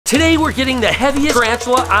Today we're getting the heaviest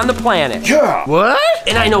tarantula on the planet. Yeah. What?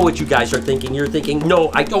 And I know what you guys are thinking. You're thinking,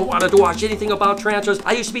 no, I don't want to watch anything about tarantulas.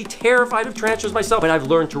 I used to be terrified of tarantulas myself, but I've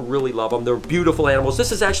learned to really love them. They're beautiful animals.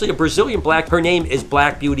 This is actually a Brazilian black. Her name is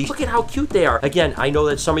Black Beauty. Look at how cute they are. Again, I know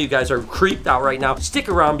that some of you guys are creeped out right now. Stick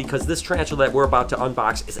around because this tarantula that we're about to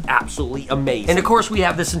unbox is absolutely amazing. And of course, we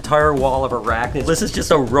have this entire wall of arachnids. This is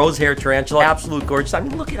just a rose hair tarantula. Absolute gorgeous. I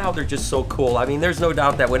mean, look at how they're just so cool. I mean, there's no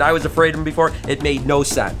doubt that when I was afraid of them before, it made no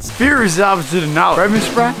sense. Fear is the opposite of knowledge. Right,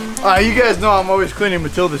 Miss Brad? You guys know I'm always cleaning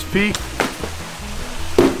Matilda's pee.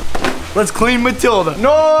 Let's clean Matilda.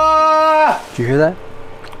 No! Did you hear that?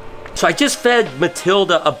 So I just fed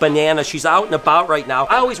Matilda a banana. She's out and about right now.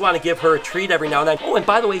 I always want to give her a treat every now and then. Oh, and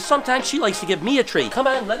by the way, sometimes she likes to give me a treat. Come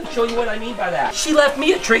on, let me show you what I mean by that. She left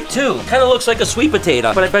me a treat too. Kind of looks like a sweet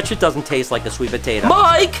potato, but I bet you it doesn't taste like a sweet potato.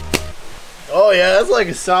 Mike! Oh yeah, that's like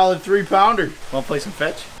a solid 3-pounder. Wanna play some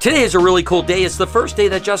fetch? Today is a really cool day. It's the first day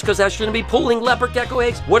that Jessica's actually gonna be pulling leopard gecko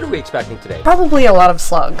eggs. What are we expecting today? Probably a lot of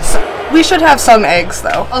slugs. We should have some eggs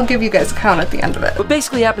though. I'll give you guys a count at the end of it. What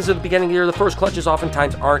basically happens at the beginning of the year, the first clutches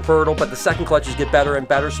oftentimes aren't fertile, but the second clutches get better and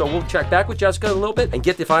better. So we'll check back with Jessica in a little bit and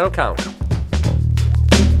get the final count.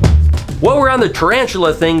 While we're on the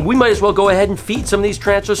tarantula thing, we might as well go ahead and feed some of these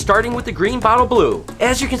tarantulas, starting with the green bottle blue.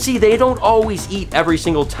 As you can see, they don't always eat every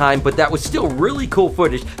single time, but that was still really cool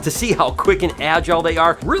footage to see how quick and agile they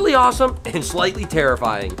are. Really awesome and slightly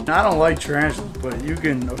terrifying. I don't like tarantulas, but you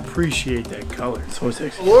can appreciate that color. It's so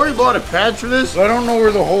sexy. Lori bought a pad for this, but I don't know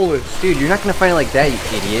where the hole is. Dude, you're not gonna find it like that, you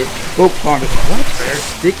idiot. Oh, found it. What?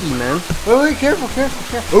 Sticky, man. Wait, careful,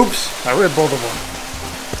 careful. Oops, I read both of them.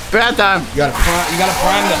 Bad time. You gotta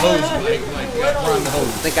prime the hose, Mike. You gotta prime the hose.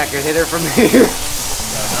 I think I can hit her from here.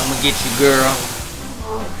 I'm gonna get you, girl.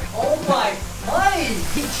 Oh my, Mike,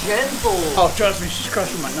 be gentle. Oh, trust me, she's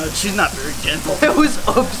crushing my nuts. She's not very gentle. That was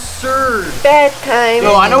absurd. Bad time.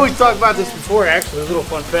 No, I know we've talked about this before, actually. A little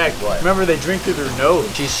fun fact. What? Remember, they drink through their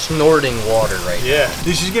nose. She's snorting water right now. Yeah.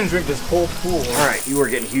 Dude, she's gonna drink this whole pool. All right, you are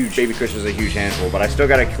getting huge. Baby Kush is a huge handful, but I still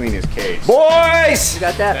gotta clean his cage. Boys! You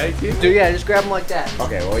got that? Thank you. Dude, yeah, just grab them like that.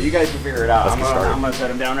 Okay, well, you guys can figure it out. I'm gonna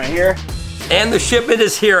set him down right here. And the shipment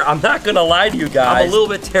is here. I'm not gonna lie to you guys. I'm a little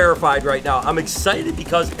bit terrified right now. I'm excited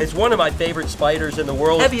because it's one of my favorite spiders in the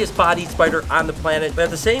world. Heaviest bodied spider on the planet, but at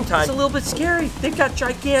the same time, it's a little bit scary. They've got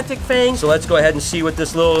gigantic fangs. So let's go ahead and see what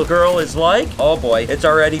this little girl is like. Oh boy, it's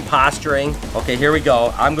already posturing. Okay, here we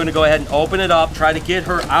go. I'm gonna go ahead and open it up, try to get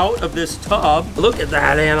her out of this tub. Look at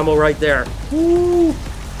that animal right there. Woo!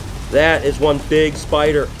 That is one big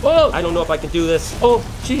spider. Oh, I don't know if I can do this. Oh,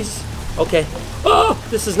 jeez. Okay. Oh,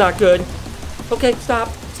 this is not good. Okay, stop.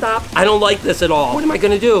 I don't like this at all. What am I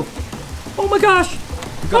gonna do? Oh my gosh.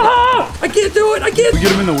 Ah, I can't do it, I can't. We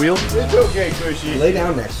get him in the wheel? It's okay, Cushy. Lay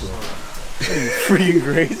down next to him. Freaking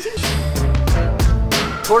crazy.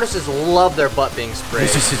 Tortoises love their butt being sprayed.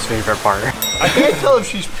 This is his favorite part. I can't tell if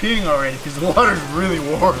she's peeing already because the water's really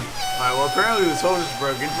warm. All right, well, apparently this hose is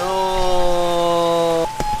broken. No.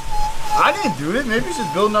 I didn't do it. Maybe it's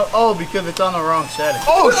just building up. Oh, because it's on the wrong setting.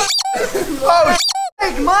 Oh, oh,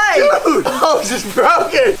 Mike! dude! The hose is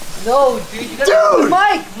broken! No, dude, you gotta... Dude!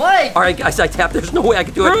 Mike! All right, guys, I tapped. There's no way I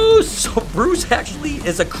could do it. Bruce! So Bruce actually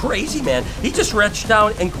is a crazy man. He just reached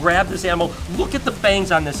down and grabbed this animal. Look at the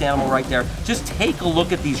fangs on this animal right there. Just take a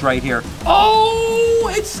look at these right here.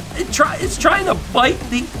 Oh, it's trying to bite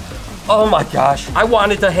the... Oh my gosh. I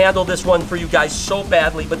wanted to handle this one for you guys so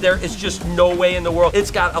badly, but there is just no way in the world. It's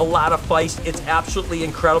got a lot of feist. It's absolutely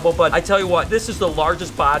incredible, but I tell you what, this is the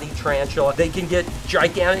largest body tarantula. They can get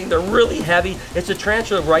gigantic. They're really heavy. It's a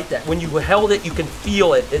tarantula right that when you held it, you can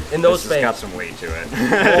feel it in those fangs. It's got some weight to it.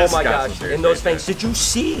 Oh my gosh, in those fangs. Did you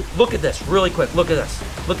see? Look at this really quick. Look at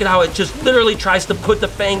this. Look at how it just literally tries to put the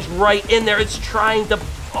fangs right in there. It's trying to,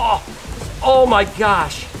 oh my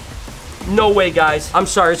gosh. No way, guys. I'm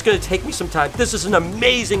sorry, it's gonna take me some time. This is an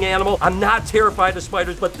amazing animal. I'm not terrified of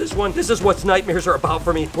spiders, but this is what nightmares are about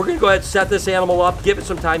for me. We're gonna go ahead and set this animal up, give it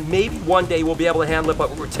some time. Maybe one day we'll be able to handle it,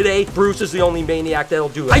 but today, Bruce is the only maniac that'll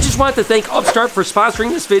do it. I just want to thank Upstart for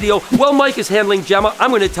sponsoring this video. While Mike is handling Gemma,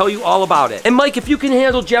 I'm gonna tell you all about it. And Mike, if you can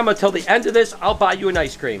handle Gemma till the end of this, I'll buy you an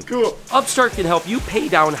ice cream. Cool. Upstart can help you pay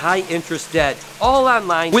down high interest debt, all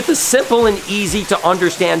online, with a simple and easy to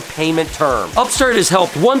understand payment term. Upstart has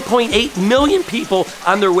helped 1.8 million people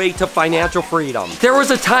on their way to financial freedom. There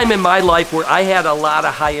was a time in my life where I had a lot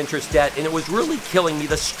of high interest debt and it was really killing me.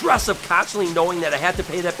 The stress of constantly knowing that I had to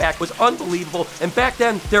pay that back was unbelievable. And back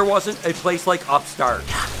then, there wasn't a place like Upstart.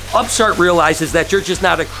 Upstart realizes that you're just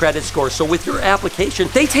not a credit score. So with your application,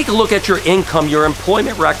 they take a look at your income, your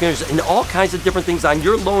employment records, and all kinds of different things on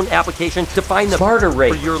your loan application to find the barter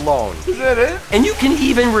rate for your loan. Is that it? And you can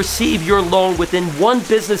even receive your loan within 1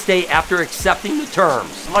 business day after accepting the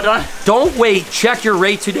terms. Am I done? Don't wait. Check your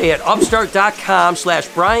rate today at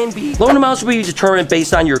upstart.com/BrianB. Loan amounts will be determined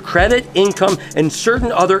based on your credit, income, and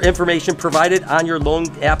certain other information provided on your loan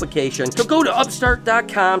application. So go to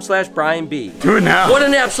upstart.com/BrianB. Do it now. What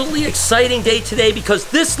an absolutely exciting day today, because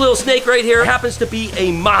this little snake right here happens to be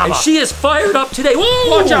a mama. And she is fired up today. Whoa!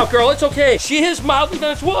 Watch out, girl. It's okay. She is mildly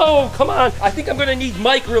dense. Whoa, come on. I think I'm going to need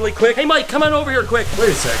Mike really quick. Hey, Mike, come on over here quick. Wait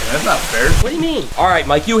a second. That's not fair. What do you mean? All right,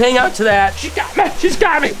 Mike, you hang on to that. She got me. She's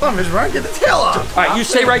got me. Come on, Miss Ryan, get the tail off. All right, you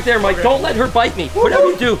stay right there, Mike. Okay. Don't let her bite me. Whatever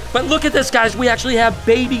you do. But look at this, guys. We actually have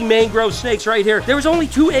baby mangrove snakes right here. There was only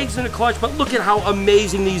 2 eggs in the clutch, but look at how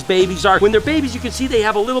amazing these babies are. When they're babies, you can see they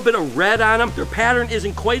have a little bit of red on them. Their pattern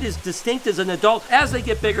isn't quite as distinct as an adult. As they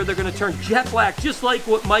get bigger, they're going to turn jet black, just like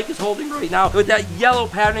what Mike is holding right now, with that yellow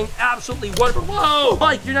patterning. Absolutely wonderful. Whoa,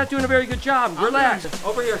 Mike, you're not doing a very good job. Relax.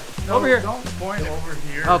 Over here. No, over here. Don't point over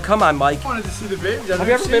here. Oh, come on, Mike. I wanted to see the babies. Have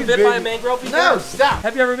you ever been bit by a mangrove before? No, stop.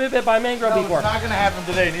 Have you ever been bit by a mangrove before? It's not going to happen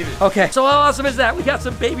today, neither. Okay, so how awesome is that? We got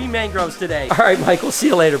some baby mangroves today. All right, Mike, we'll see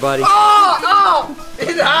you later, buddy. Oh!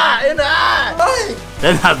 In the eye! In the eye! Hey.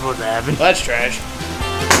 That's not supposed to happen. That's trash.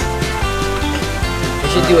 We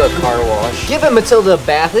should do a car wash. Giving Matilda a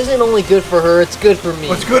bath isn't only good for her, it's good for me.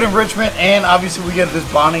 Well, it's good enrichment, and obviously we get this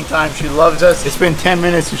bonding time. She loves us. It's been 10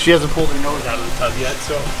 minutes and she hasn't pulled her nose out of the tub yet,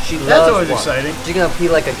 so that's always exciting. She's gonna pee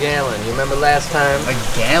like a gallon. You remember last time? A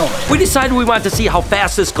gallon? We decided we wanted to see how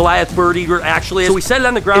fast this Goliath bird eater actually is, so we set it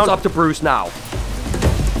on the ground. It's up to Bruce now.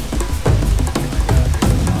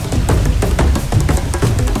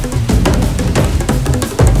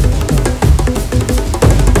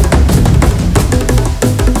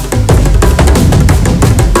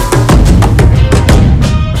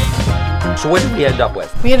 So what did we end up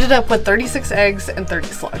with? We ended up with 36 eggs and 30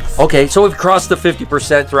 slugs. Okay, so we've crossed the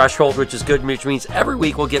 50% threshold, which is good, which means every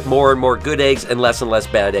week we'll get more and more good eggs and less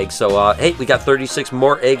bad eggs. So, hey, we got 36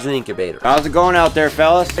 more eggs in the incubator. How's it going out there,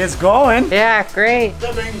 fellas? It's going. Yeah, great.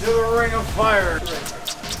 Stepping to the ring of fire.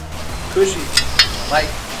 Cushy. Like,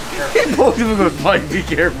 Both of them go, Mike, be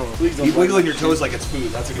careful. Please don't. Keep wiggling your toes like it's food.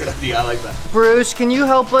 That's a good idea. I like that. Bruce, can you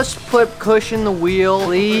help us put Cush in the wheel,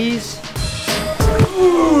 please?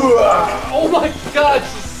 Oh my god,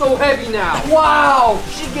 she's so heavy now. Wow,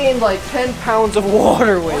 she gained like 10 pounds of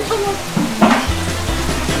water weight.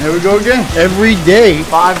 There we go again. Every day,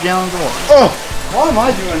 5 gallons of water. Oh, why am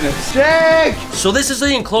I doing this? Jake! So this is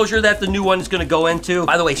the enclosure that the new one is going to go into.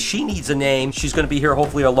 By the way, she needs a name. She's going to be here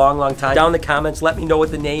hopefully a long time. Down in the comments, let me know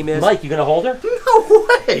what the name is. Mike, you going to hold her? No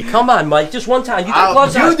way. Come on, Mike, just one time. You got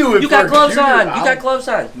gloves on. You do it You got first. gloves You do on. it. You got gloves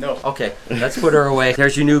on. No. Okay, let's put her away.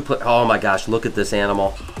 There's your new, oh my gosh, look at this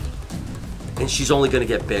animal. And she's only going to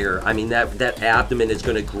get bigger. I mean, that abdomen is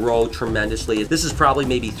going to grow tremendously. This is probably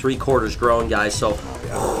maybe 3/4 grown, guys. So,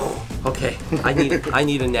 okay, I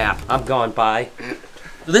need a nap. I'm gone. Bye.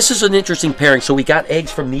 This is an interesting pairing. So we got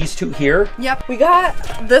eggs from these two here. Yep, we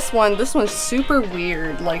got this one. This one's super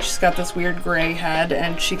weird. Like, she's got this weird gray head,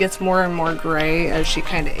 and she gets more and more gray as she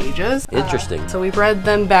kind of ages. Interesting. So we bred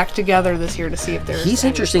them back together this year to see if there's. He's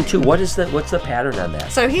interesting too. What's the pattern on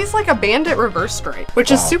that? So he's like a bandit reverse stripe,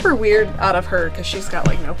 which is super weird out of her because she's got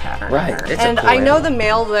like no pattern. Right. In her. It's a And cool I know animal. the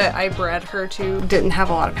male that I bred her to didn't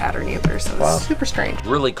have a lot of pattern either, so it's super strange.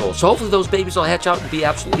 Really cool. So hopefully those babies will hatch out and be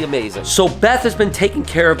absolutely amazing. So Beth has been taking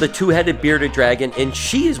care of the two-headed bearded dragon, and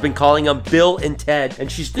she has been calling them Bill and Ted,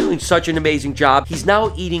 and she's doing such an amazing job. He's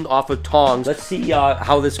now eating off of tongs. Let's see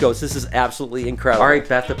how this goes. This is absolutely incredible. All right,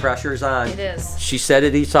 Beth, the pressure is on. It is. She said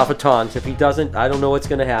it eats off of tongs. If he doesn't, I don't know what's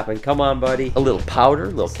gonna happen. Come on, buddy. A little powder, a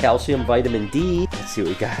little calcium, vitamin D. Let's see what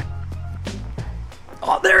we got.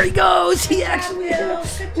 Oh, there he goes. He actually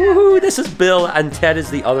is. Woohoo. This is Bill, and Ted is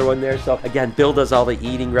the other one there. So, again, Bill does all the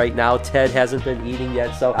eating right now. Ted hasn't been eating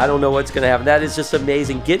yet, so I don't know what's going to happen. That is just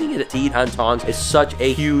amazing. Getting it to eat on tongs is such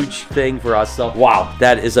a huge thing for us. So, wow,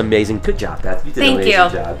 that is amazing. Good job, Beth. You did an amazing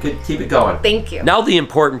job. Good. Keep it going. Thank you. Now, the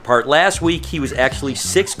important part. Last week, he was actually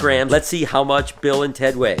 6 grams. Let's see how much Bill and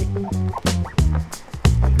Ted weigh.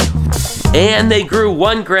 And they grew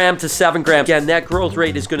 1 gram to 7 grams. Again, that growth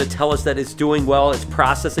rate is going to tell us that it's doing well. It's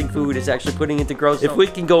processing food. It's actually putting it into growth. If we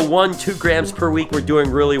can go 1-2 grams per week, we're doing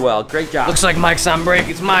really well. Great job. Looks like Mike's on break.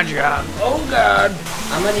 It's my job. Oh, God.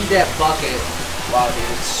 I'm gonna need that bucket. Wow,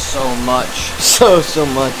 dude, it's so much. So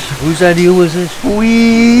much. Whose idea was this? All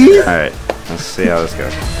right, let's see how this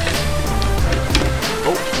goes.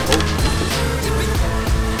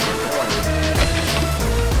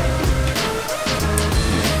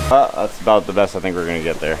 That's about the best I think we're gonna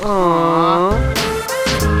get there.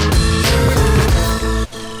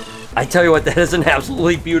 I tell you what, that is an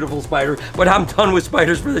absolutely beautiful spider, but I'm done with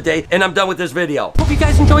spiders for the day, and I'm done with this video. Hope you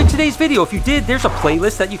guys enjoyed today's video. If you did, there's a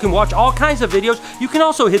playlist that you can watch all kinds of videos. You can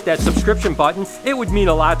also hit that subscription button. It would mean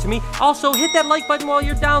a lot to me. Also, hit that like button while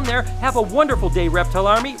you're down there. Have a wonderful day, Reptile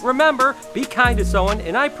Army. Remember, be kind to someone,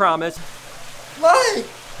 and I promise... Like!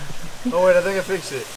 Oh wait, I think I fixed it.